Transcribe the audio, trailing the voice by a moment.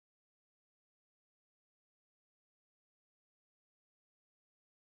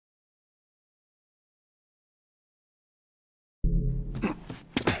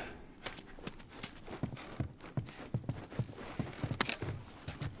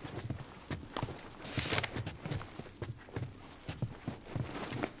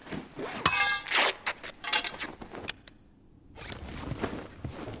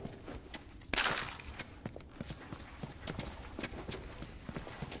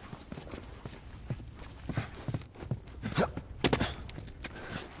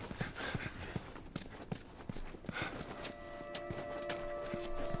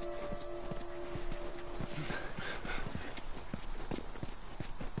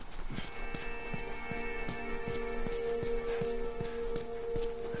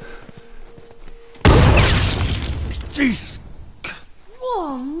Jesus!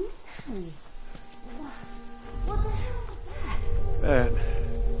 Oh, nice. What the hell is that?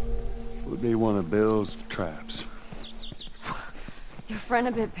 That would be one of Bill's traps. Your friend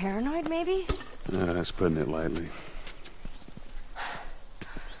a bit paranoid, maybe? That's putting it lightly.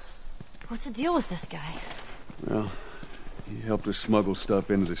 What's the deal with this guy? Well, he helped us smuggle stuff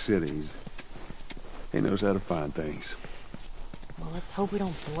into the city. He knows how to find things. Well, let's hope we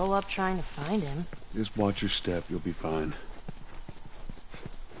don't blow up trying to find him. Just watch your step, you'll be fine.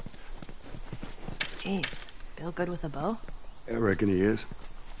 Jeez, Bill good with a bow? I reckon he is.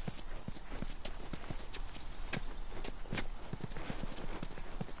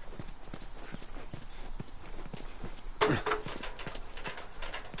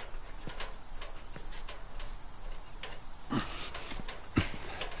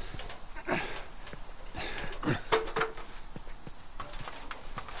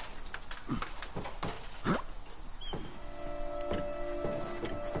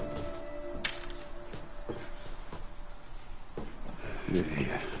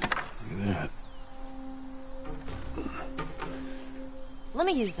 Let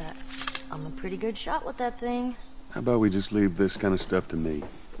me use that. I'm a pretty good shot with that thing. How about we just leave this kind of stuff to me?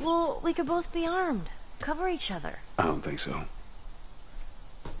 Well, we could both be armed. Cover each other. I don't think so.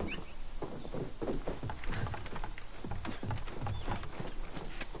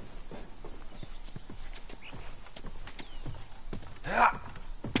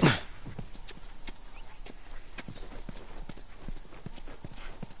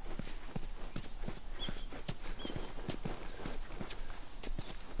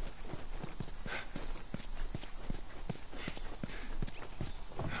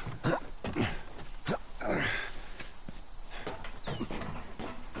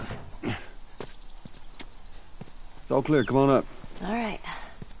 It's all clear. Come on up. All right.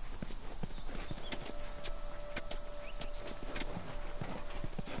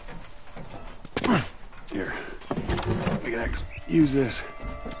 Here. We gotta use this.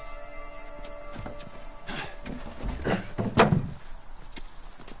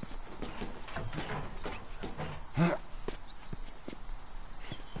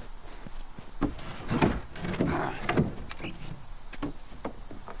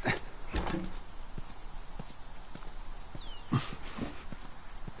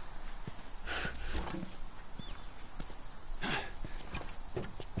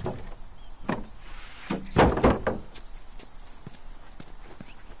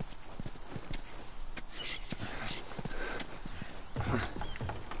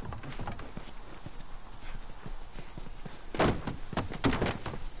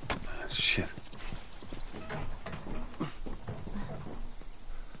 Shit.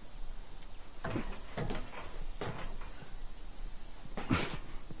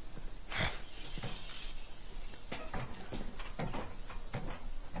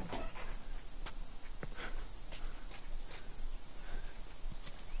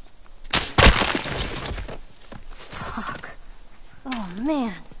 Fuck. Oh,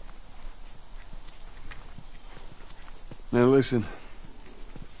 man. Now listen.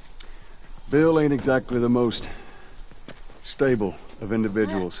 Bill ain't exactly the most stable of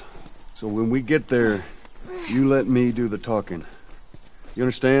individuals. So when we get there, you let me do the talking. You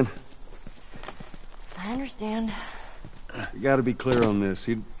understand? I understand. You gotta be clear on this.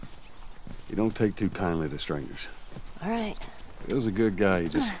 You don't take too kindly to strangers. All right. Bill's a good guy. You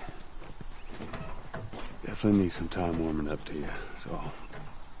just definitely need some time warming up to you. So.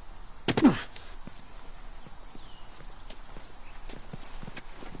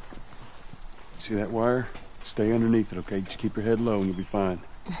 See that wire? Stay underneath it, okay? Just keep your head low and you'll be fine.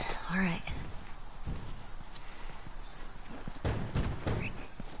 All right.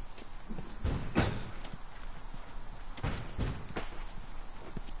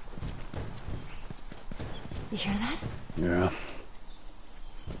 You hear that? Yeah.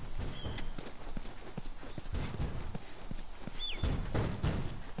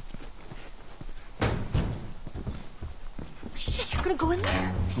 Shit, you're gonna go in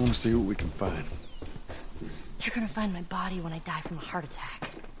there. I want to see what we can find. You're gonna find my body when I die from a heart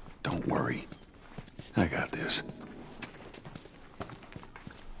attack. Don't worry. I got this.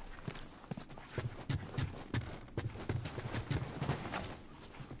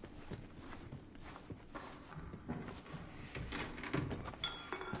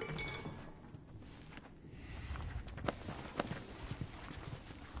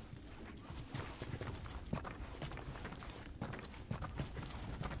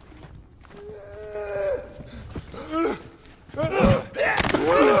 I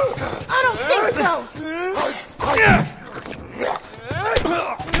don't think so!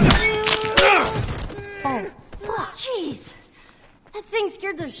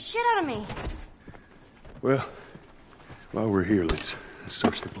 Well, while we're here, let's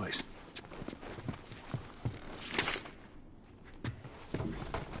search the place.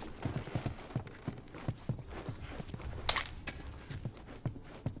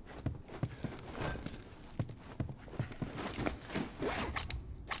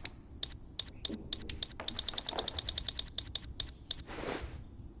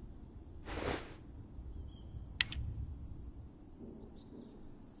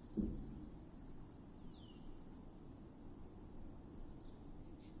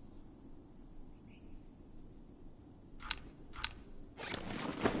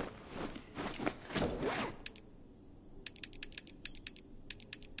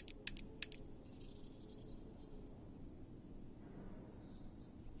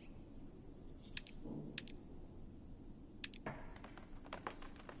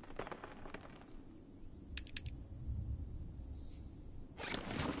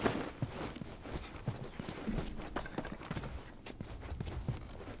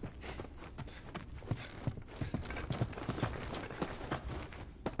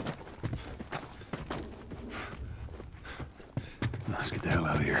 Let's get the hell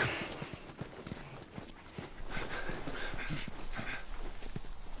out of here.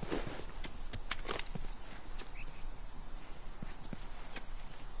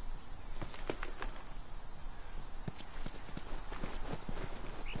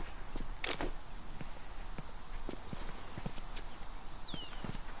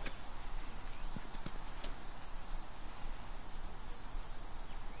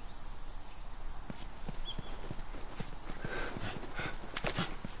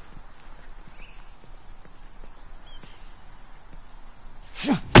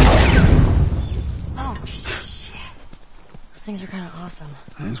 Oh, shit. Those things are kind of awesome.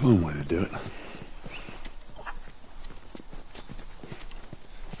 That's one way to do it.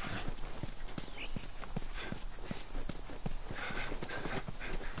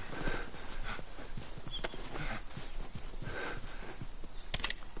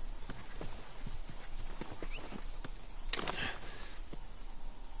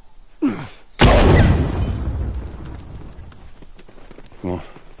 Come on.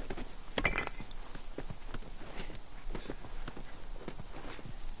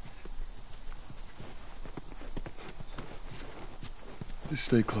 Just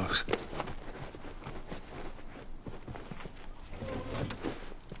stay close.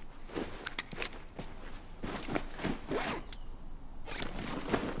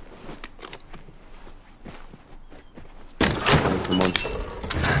 Come on.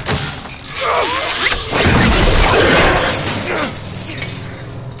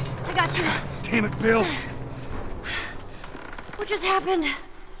 I got you. Damn it, Bill! What just happened?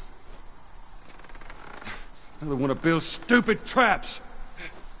 Another one of Bill's stupid traps.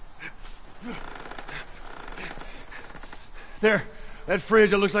 There, that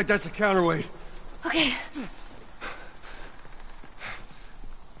fridge, it looks like that's a counterweight. Okay.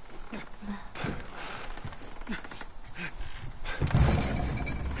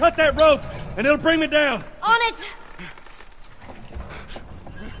 Cut that rope, and it'll bring me down. On it!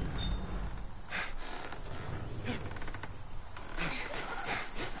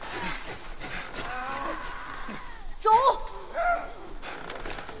 Joel!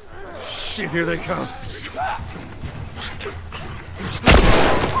 Shit, here they come.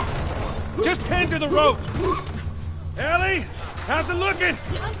 Just tend to the rope. Ellie, how's it looking?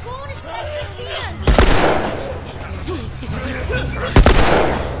 I'm going as fast as I can!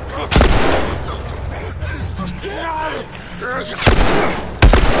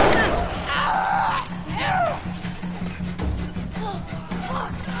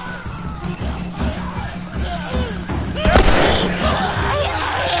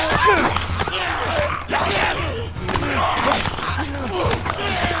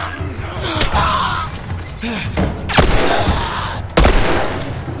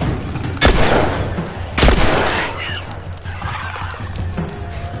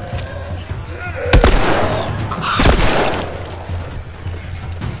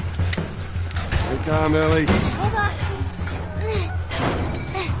 Good time, Ellie. Hold on.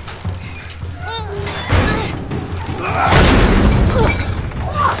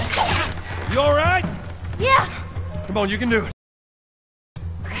 You all right? Yeah! Come on, you can do it.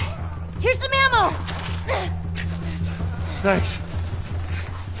 Here's some ammo! Thanks.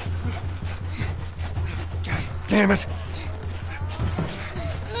 God damn it.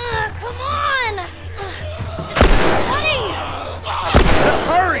 Come on! Honey! Let's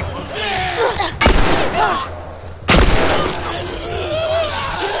hurry!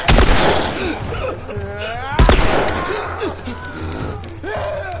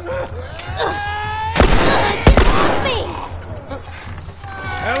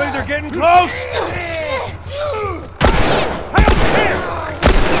 Ellie, they're getting close!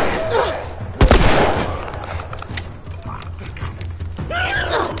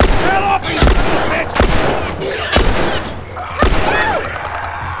 Hell off, you son of a bitch!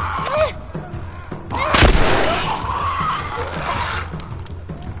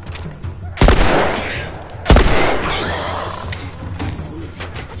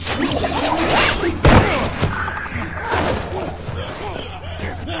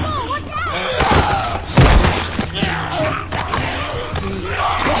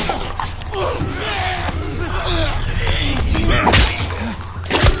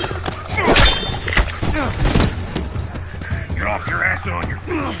 Get off your ass on your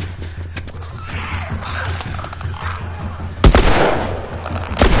feet.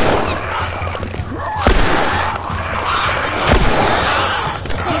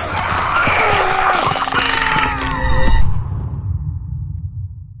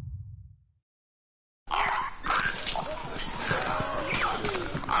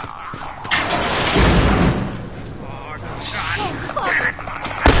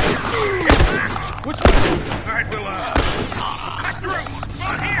 Which way? All right, we'll, cut through. Come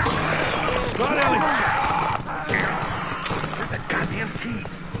on, here. Go on, Ellie. Where's that goddamn key?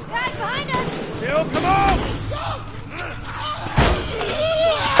 Guys, behind us! Bill, come on!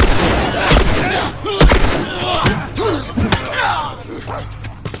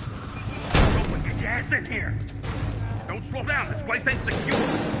 Don't get your ass in here. Don't slow down. This place ain't secure.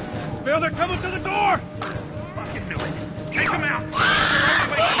 Bill, they're coming to the door. Fucking do it. Take them out.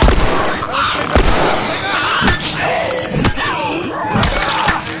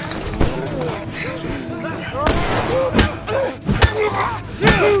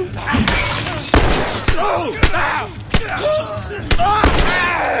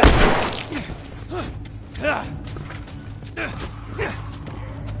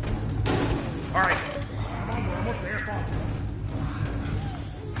 All right. Come on, we're almost there. Come on.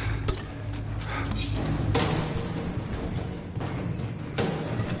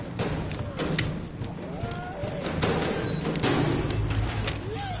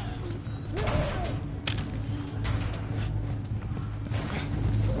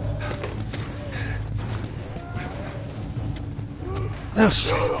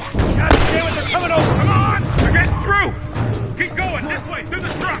 God damn it, they're coming over! Come on! They're getting through! Keep going, this way, through the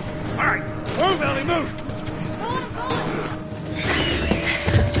truck! Alright, move, Ellie, move!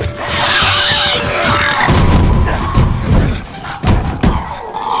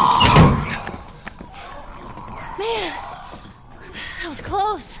 Man, that was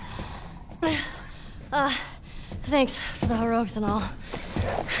close. Thanks for the heroics and all.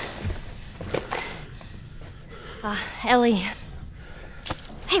 Ellie.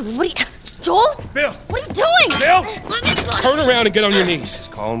 Hey, what are you... Joel? Bill! What are you doing? Bill! Let me go. Turn around and get on your knees.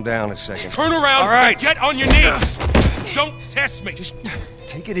 Just calm down a second. Turn around All right. and get on your knees. Don't test me. Just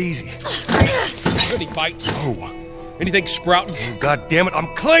take it easy. Any bites? Oh. Anything sprouting? Oh, God damn it,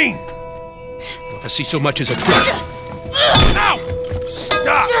 I'm clean! If I see so much as a twig. Ow!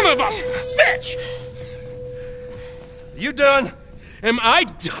 Stop! Son of a bitch! You done? Am I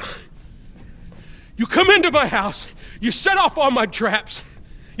done? You come into my house, you set off all my traps,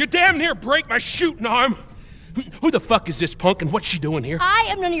 you damn near break my shooting arm. Who the fuck is this punk and what's she doing here? I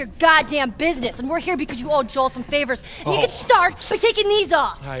am none of your goddamn business, and we're here because you owe Joel some favors. And you can start by taking these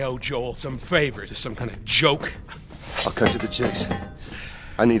off. I owe Joel some favors. Is some kind of joke? I'll cut to the chase.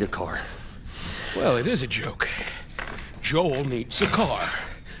 I need a car. Well, it is a joke. Joel needs a car.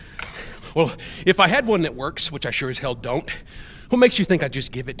 Well, if I had one that works, which I sure as hell don't, what makes you think I'd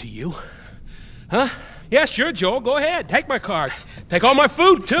just give it to you? Huh? Yeah, sure, Joel, go ahead. Take my car. Take all my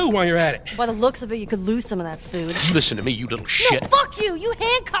food, too, while you're at it. By the looks of it, you could lose some of that food. Listen to me, you little shit. No, fuck you! You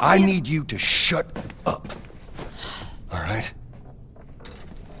handcuffed I me. need you to shut up. All right?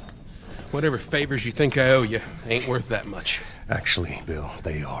 Whatever favors you think I owe you ain't worth that much. Actually, Bill,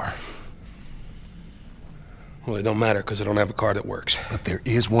 they are. Well, it don't matter, because I don't have a car that works. But there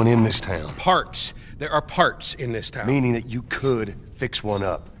is one in this town. Parts. There are parts in this town. Meaning that you could fix one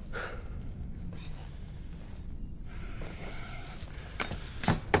up.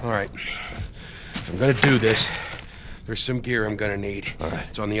 All right. If I'm gonna do this, there's some gear I'm gonna need. All right.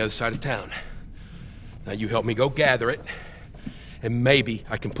 It's on the other side of town. Now you help me go gather it, and maybe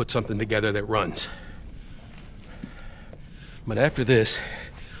I can put something together that runs. But after this,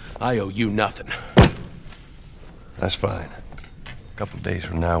 I owe you nothing. That's fine. A couple days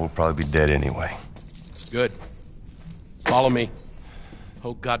from now, we'll probably be dead anyway. Good. Follow me.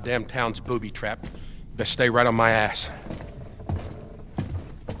 Whole goddamn town's booby trapped. Best stay right on my ass.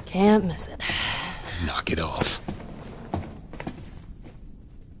 Can't miss it. Knock it off.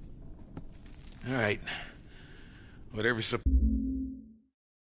 All right. Whatever's